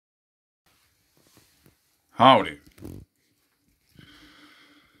Howdy.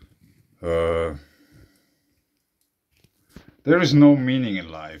 Uh, there is no meaning in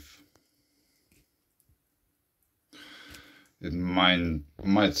life. It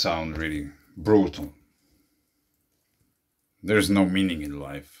might sound really brutal. There is no meaning in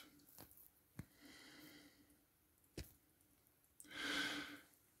life.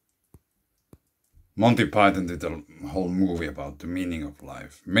 Monty Python did a whole movie about the meaning of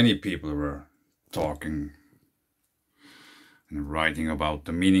life. Many people were talking and writing about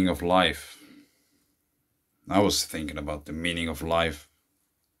the meaning of life. I was thinking about the meaning of life.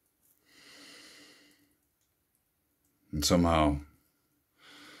 And somehow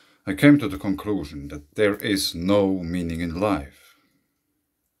I came to the conclusion that there is no meaning in life.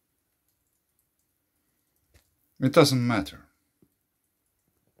 It doesn't matter.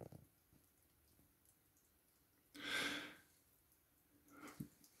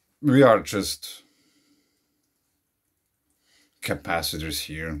 We are just capacitors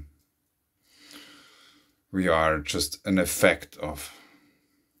here. We are just an effect of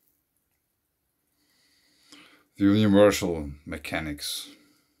the universal mechanics.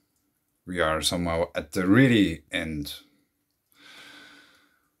 We are somehow at the really end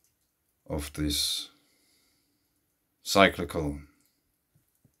of this cyclical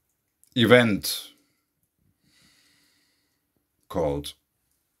event called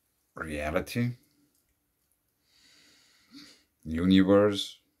reality,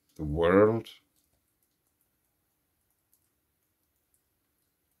 universe, the world.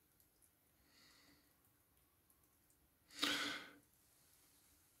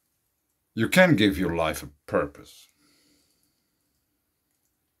 You can give your life a purpose.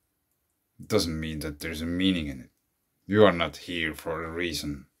 It doesn't mean that there's a meaning in it. You are not here for a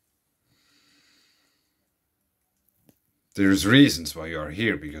reason. There's reasons why you are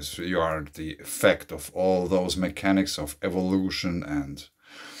here, because you are the effect of all those mechanics of evolution and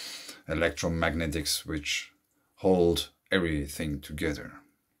electromagnetics which hold everything together.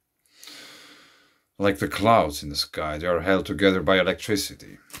 Like the clouds in the sky, they are held together by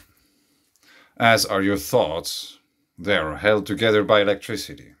electricity. As are your thoughts, they are held together by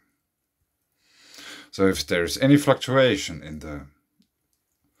electricity. So if there's any fluctuation in the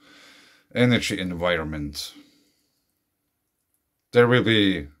energy environment, there will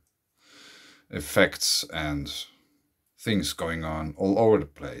be effects and things going on all over the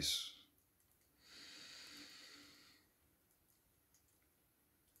place.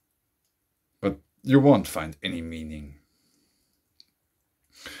 But you won't find any meaning.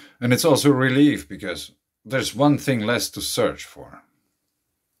 And it's also a relief, because there's one thing less to search for.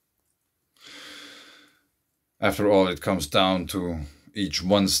 After all, it comes down to each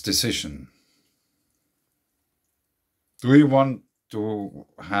one's decision. Do you want to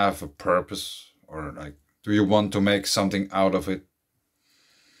have a purpose, or do you want to make something out of it?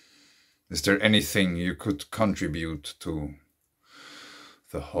 Is there anything you could contribute to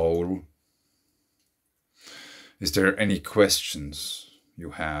the whole? Is there any questions you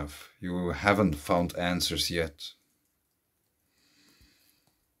haven't found answers yet?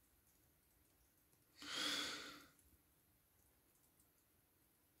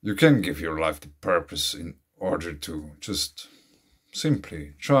 You can give your life the purpose in order to just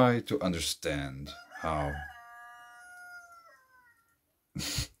simply try to understand how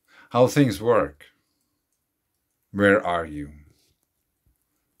things work. Where are you,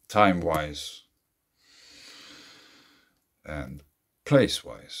 time-wise and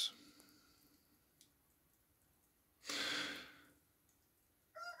place-wise?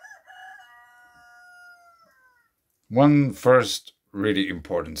 One first really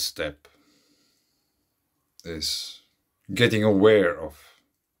important step is getting aware of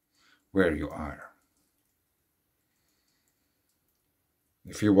where you are.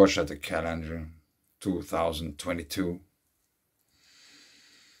 If you watch at the calendar, 2022,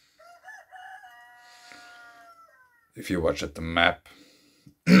 if you watch at the map,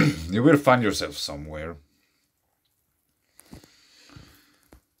 you will find yourself somewhere.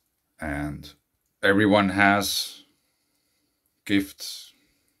 And everyone has gifts.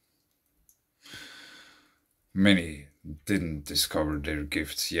 Many didn't discover their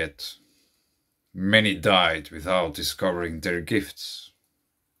gifts yet. Many died without discovering their gifts.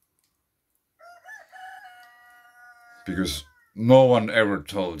 Because no one ever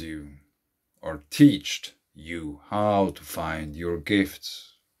told you or taught you how to find your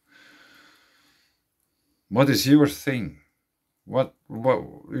gifts. What is your thing? What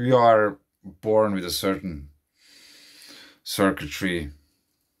you are born with a certain circuitry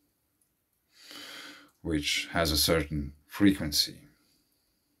which has a certain frequency.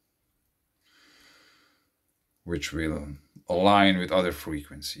 which will align with other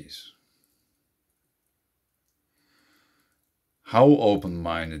frequencies. How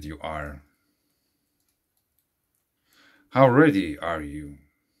open-minded you are. How ready are you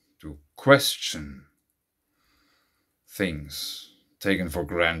to question things taken for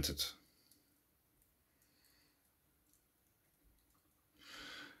granted?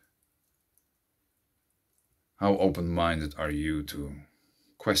 How open-minded are you to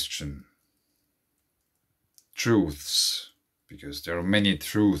question truths? Because there are many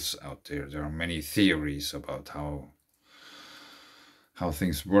truths out there. There are many theories about how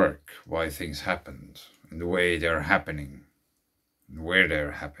things work, why things happened, and the way they're happening, and where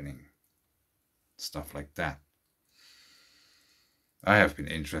they're happening. Stuff like that. I have been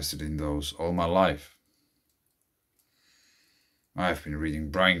interested in those all my life. I have been reading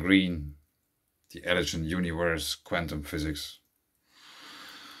Brian Greene, The Elegant Universe, Quantum Physics.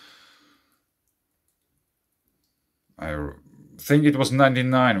 I think it was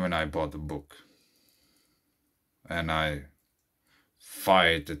 99 when I bought the book. And I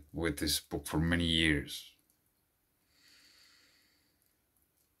fought with this book for many years.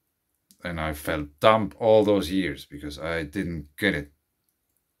 And I felt dumb all those years because I didn't get it.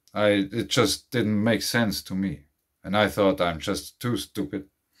 It just didn't make sense to me. And I thought I'm just too stupid.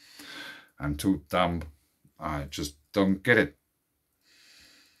 I'm too dumb. I just don't get it.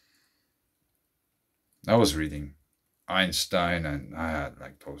 I was reading Einstein and I had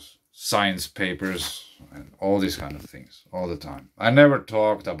like those science papers and all these kind of things all the time. I never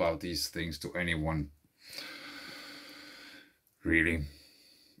talked about these things to anyone. Really.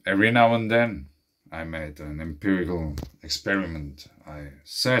 Every now and then I made an empirical experiment. I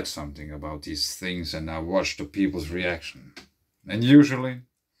said something about these things and I watched the people's reaction. And usually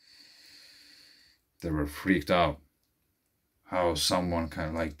they were freaked out. How someone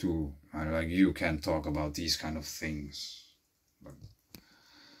can like you can talk about these kind of things. But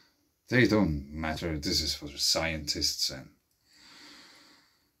they don't matter. This is for scientists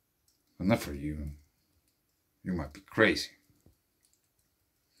but not for you. You might be crazy.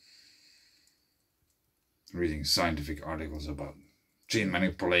 Reading scientific articles about gene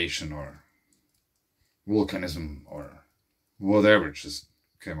manipulation or volcanism or whatever just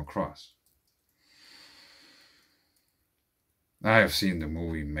came across. I have seen the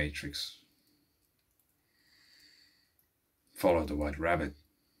movie Matrix. Follow the White Rabbit.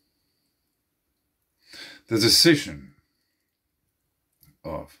 The decision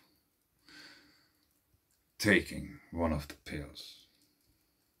of taking one of the pills.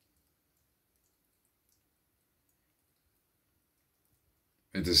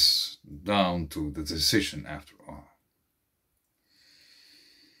 It is down to the decision after all.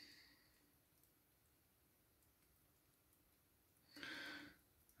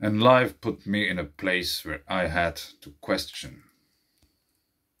 And life put me in a place where I had to question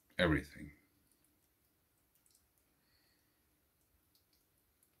everything.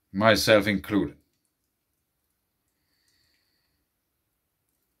 Myself included.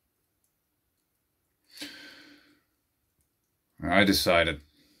 I decided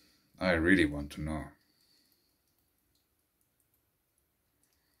I really want to know.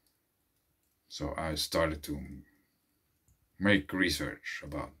 So I started to make research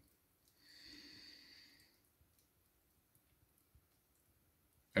about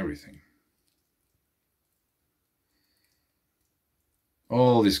everything.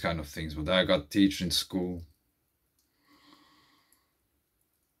 All these kind of things, what I got taught in school.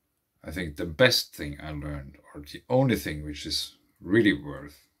 I think the best thing I learned, or the only thing which is really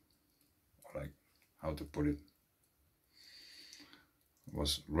worth, or like how to put it,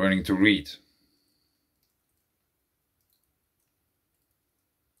 was learning to read.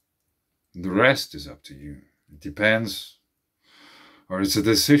 The rest is up to you. It depends, or it's a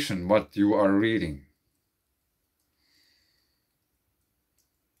decision what you are reading.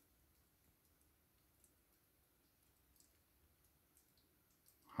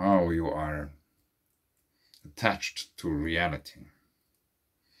 How you are attached to reality.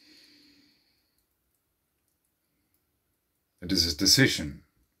 It is a decision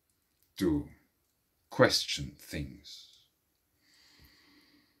to question things.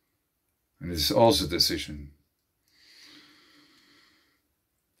 And it is also a decision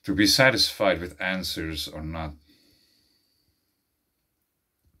to be satisfied with answers or not.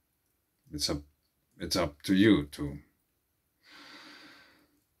 It's up to you to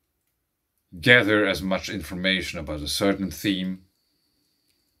gather as much information about a certain theme,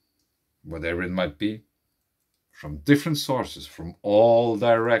 whatever it might be, from different sources, from all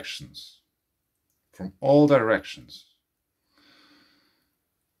directions. From all directions.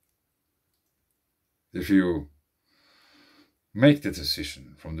 If you make the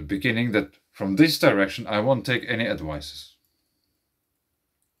decision from the beginning that from this direction I won't take any advices.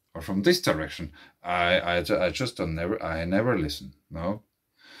 Or from this direction I just I never listen. No.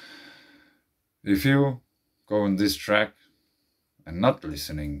 If you go on this track and not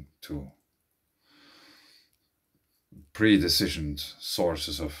listening to pre-decisioned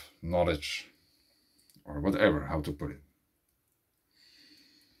sources of knowledge, or whatever, how to put it,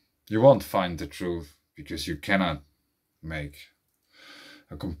 you won't find the truth, because you cannot make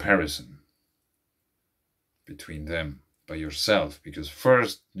a comparison between them by yourself, because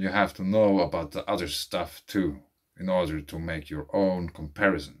first you have to know about the other stuff too in order to make your own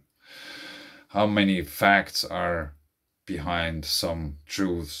comparison. How many facts are behind some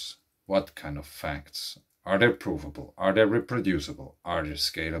truths? What kind of facts? Are they provable? Are they reproducible? Are they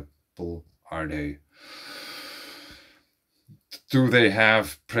scalable? Do they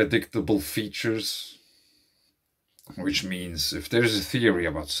have predictable features? Which means if there's a theory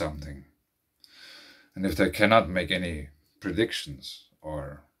about something, and if they cannot make any predictions,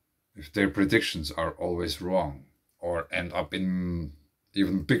 or if their predictions are always wrong, or end up in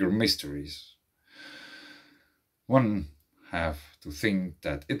even bigger mysteries, one have to think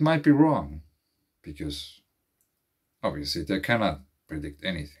that it might be wrong, because obviously they cannot predict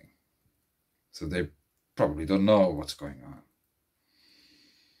anything. So they probably don't know what's going on.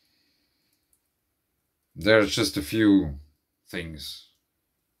 There's just a few things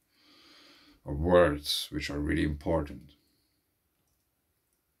or words which are really important.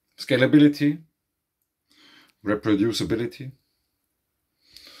 Scalability, reproducibility,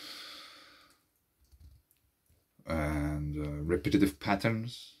 and repetitive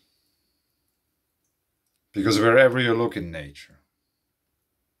patterns. Because wherever you look in nature,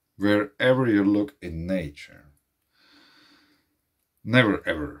 never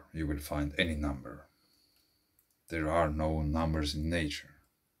ever you will find any number. There are no numbers in nature.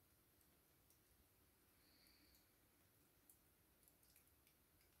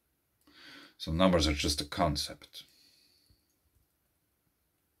 So numbers are just a concept.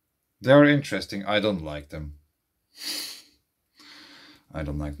 They are interesting. I don't like them. I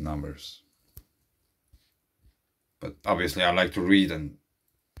don't like numbers. But obviously I like to read, and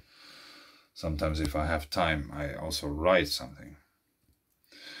sometimes if I have time I also write something.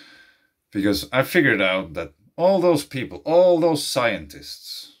 Because I figured out that all those people, all those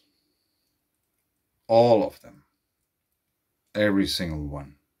scientists, all of them, every single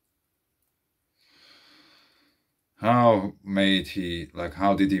one, how did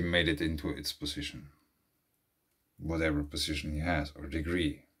he made it into its position? Whatever position he has, or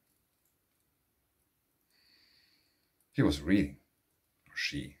degree. He was reading, or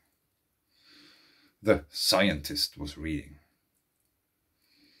she. The scientist was reading.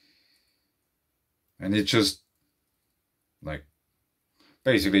 And it just,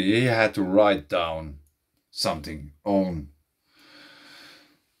 basically he had to write down something own,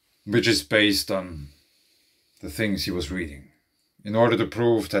 which is based on the things he was reading, in order to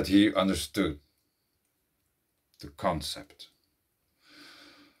prove that he understood the concept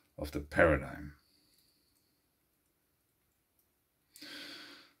of the paradigm.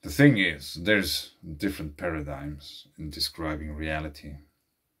 The thing is, there's different paradigms in describing reality.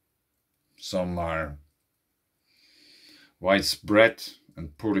 Some are widespread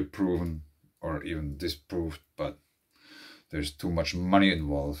and poorly proven, or even disproved, but there's too much money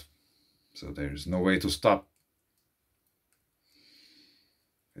involved, so there's no way to stop.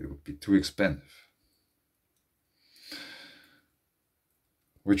 It would be too expensive.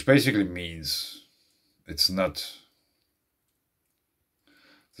 Which basically means it's not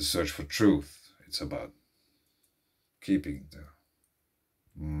the search for truth. It's about keeping the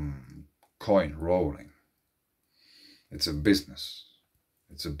coin rolling. It's a business.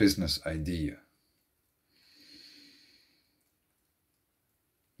 It's a business idea.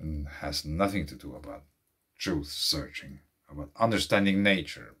 And has nothing to do about truth searching, about understanding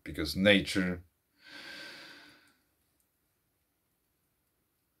nature, because nature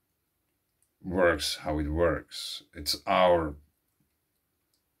works how it works. It's our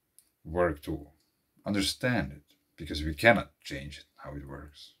work to understand it, because we cannot change it how it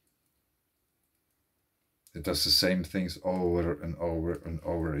works. It does the same things over and over and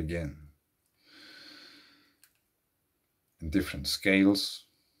over again, in different scales,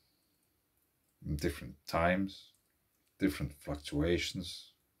 in different times, different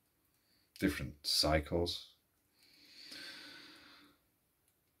fluctuations, different cycles.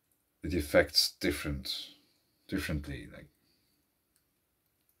 It affects differently, like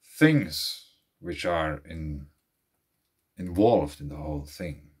things which are involved in the whole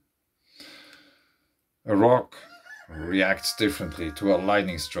thing. A rock reacts differently to a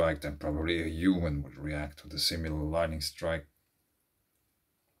lightning strike than probably a human would react to the similar lightning strike.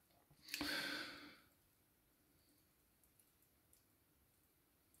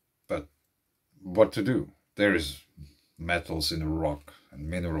 But what to do? There is metals in the rock and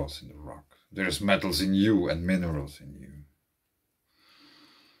minerals in the rock. There's metals in you and minerals in you.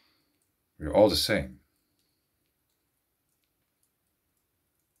 We're all the same.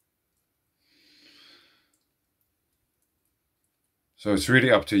 So it's really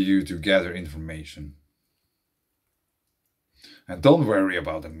up to you to gather information. And don't worry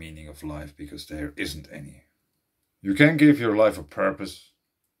about the meaning of life, because there isn't any. You can give your life a purpose,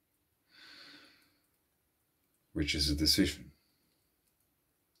 which is a decision.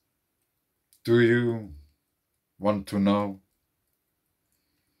 Do you want to know?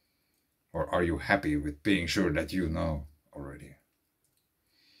 Or are you happy with being sure that you know already?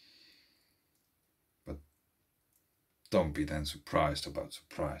 But don't be then surprised about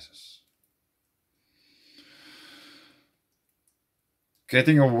surprises.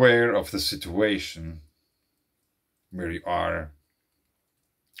 Getting aware of the situation where you are,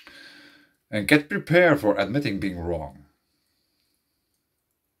 and get prepared for admitting being wrong.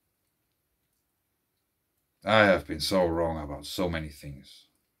 I have been so wrong about so many things.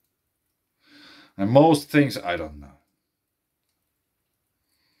 And most things I don't know.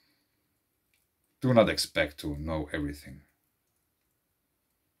 Do not expect to know everything.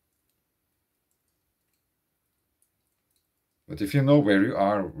 But if you know where you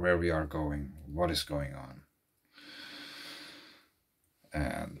are, where we are going, what is going on.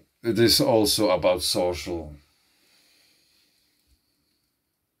 And it is also about social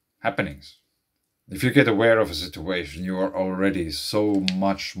happenings. If you get aware of a situation, you are already so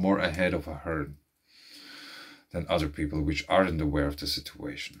much more ahead of a herd than other people which aren't aware of the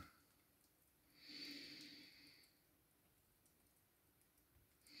situation.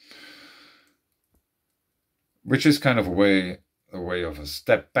 Which is kind of a way of a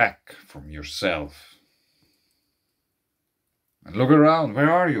step back from yourself. And look around,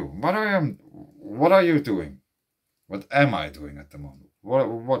 where are you? What are you doing? What am I doing at the moment?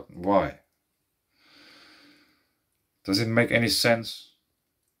 Why? Does it make any sense?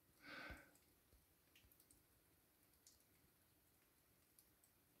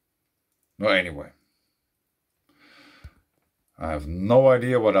 No, anyway. I have no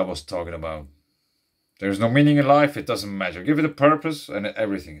idea what I was talking about. There's no meaning in life, it doesn't matter. Give it a purpose and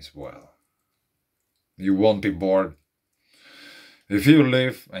everything is well. You won't be bored. If you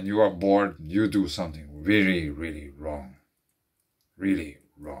live and you are bored, you do something really, really wrong. Really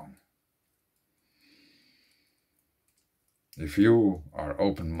wrong. If you are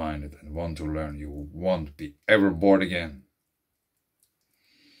open-minded and want to learn, you won't be ever bored again.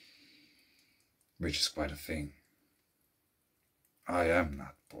 Which is quite a thing. I am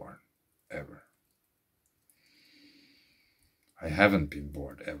not bored, ever. I haven't been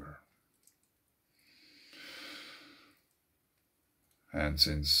bored ever. And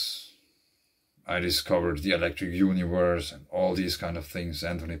since I discovered the electric universe and all these kind of things,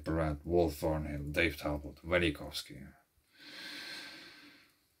 Anthony Peratt, Walt Thornhill, Dave Talbot, Velikovsky,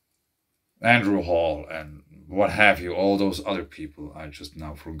 Andrew Hall, and what have you, all those other people, I just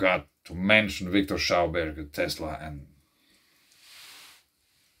now forgot to mention Victor Schauberger, Tesla, and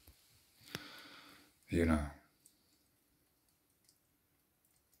you know,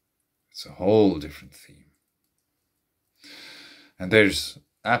 it's a whole different theme. And there's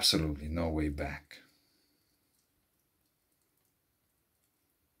absolutely no way back.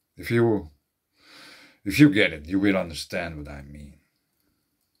 If you get it, you will understand what I mean.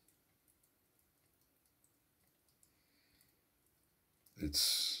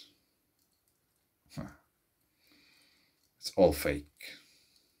 It's all fake.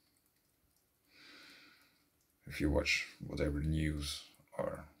 If you watch whatever news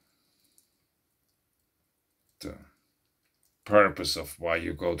or the purpose of why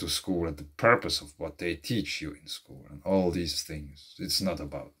you go to school and the purpose of what they teach you in school and all these things, it's not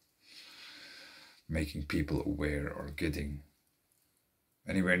about making people aware or getting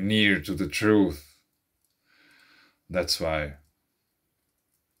anywhere near to the truth. That's why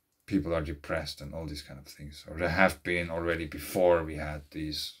people are depressed and all these kind of things, or they have been already before we had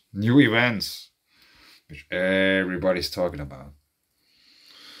these new events which everybody's talking about.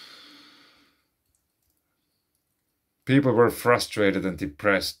 People were frustrated and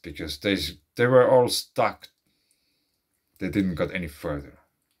depressed because they were all stuck. They didn't get any further.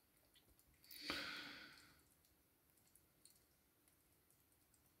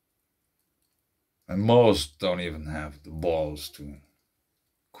 And most don't even have the balls to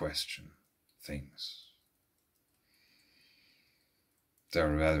question things.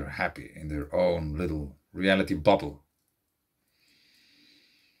 they're rather happy in their own little reality bubble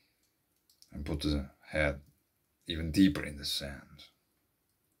and put the head even deeper in the sand.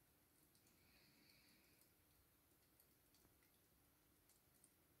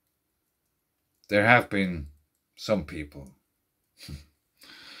 There have been some people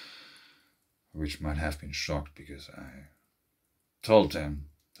which might have been shocked because I told them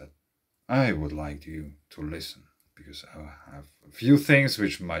that I would like you to listen, because I have a few things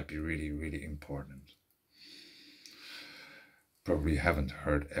which might be really, really important. Probably haven't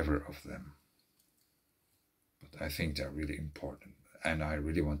heard ever of them, but I think they're really important and I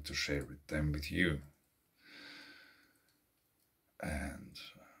really want to share them with you. And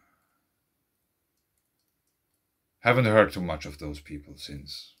haven't heard too much of those people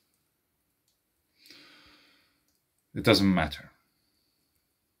since. It doesn't matter.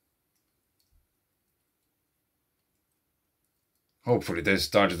 Hopefully they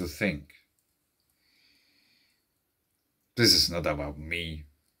started to think, this is not about me.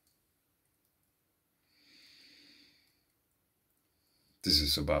 This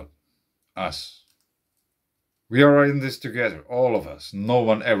is about us. We are in this together, all of us. No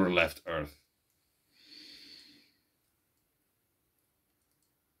one ever left Earth.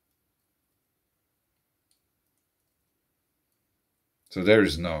 So there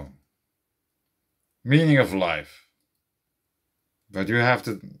is no meaning of life. But you have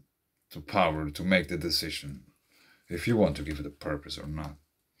the power to make the decision if you want to give it a purpose or not.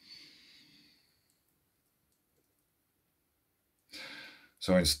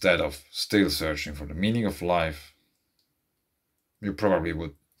 So instead of still searching for the meaning of life, you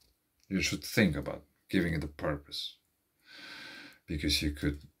should think about giving it a purpose. Because you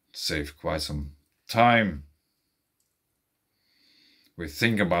could save quite some time with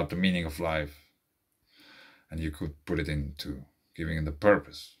thinking about the meaning of life, and you could put it into giving it a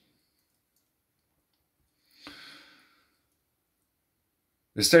purpose.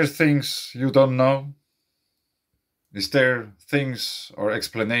 Is there things you don't know? Is there things or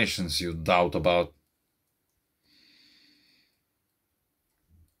explanations you doubt about?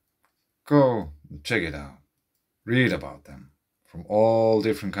 Go check it out. Read about them from all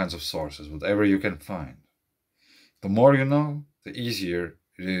different kinds of sources, whatever you can find. The more you know, the easier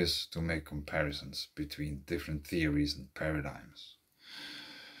it is to make comparisons between different theories and paradigms.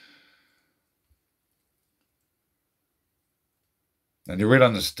 And you will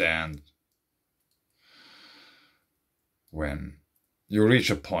understand when you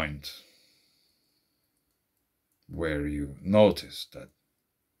reach a point where you notice that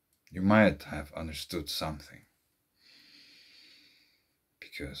you might have understood something.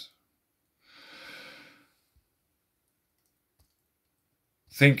 Because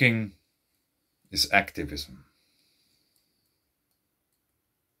thinking is activism.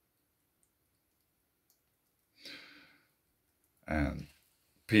 And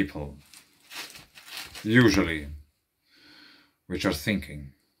people usually which are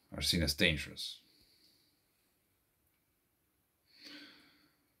thinking are seen as dangerous.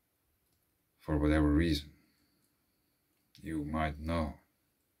 For whatever reason. You might know.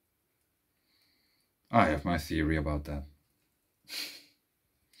 I have my theory about that.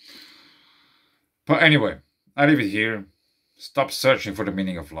 But anyway, I leave it here. Stop searching for the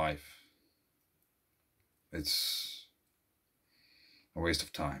meaning of life. It's a waste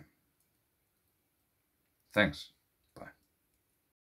of time. Thanks.